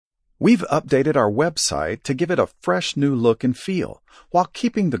We've updated our website to give it a fresh new look and feel, while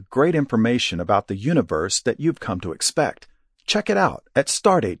keeping the great information about the universe that you've come to expect. Check it out at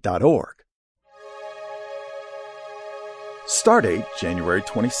stardate.org. Stardate, January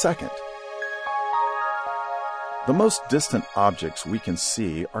 22nd. The most distant objects we can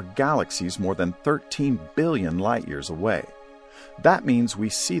see are galaxies more than 13 billion light-years away. That means we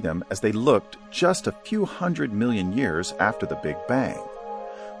see them as they looked just a few 100 million years after the Big Bang.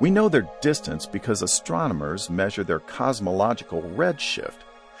 We know their distance because astronomers measure their cosmological redshift,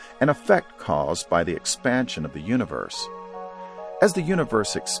 an effect caused by the expansion of the universe. As the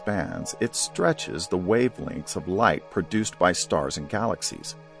universe expands, it stretches the wavelengths of light produced by stars and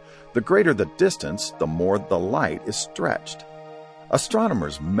galaxies. The greater the distance, the more the light is stretched.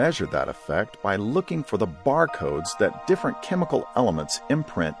 Astronomers measure that effect by looking for the barcodes that different chemical elements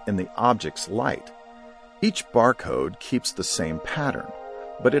imprint in the object's light. Each barcode keeps the same pattern,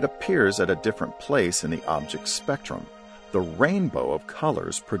 but it appears at a different place in the object's spectrum, the rainbow of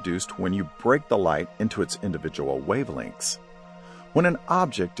colors produced when you break the light into its individual wavelengths. When an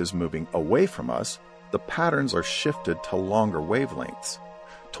object is moving away from us, the patterns are shifted to longer wavelengths,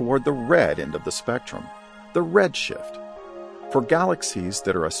 toward the red end of the spectrum, the redshift. For galaxies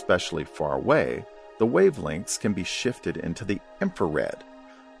that are especially far away, the wavelengths can be shifted into the infrared,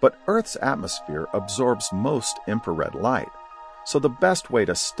 but Earth's atmosphere absorbs most infrared light, so the best way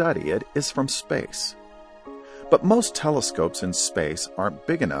to study it is from space. But most telescopes in space aren't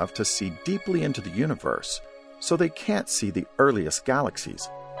big enough to see deeply into the universe, so they can't see the earliest galaxies.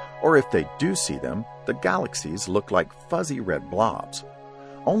 Or if they do see them, the galaxies look like fuzzy red blobs.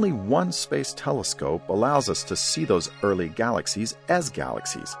 Only one space telescope allows us to see those early galaxies as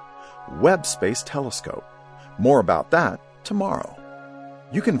galaxies, Webb Space Telescope. More about that tomorrow.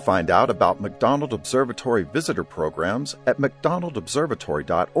 You can find out about McDonald Observatory visitor programs at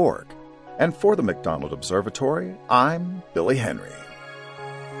mcdonaldobservatory.org. And for the McDonald Observatory, I'm Billy Henry.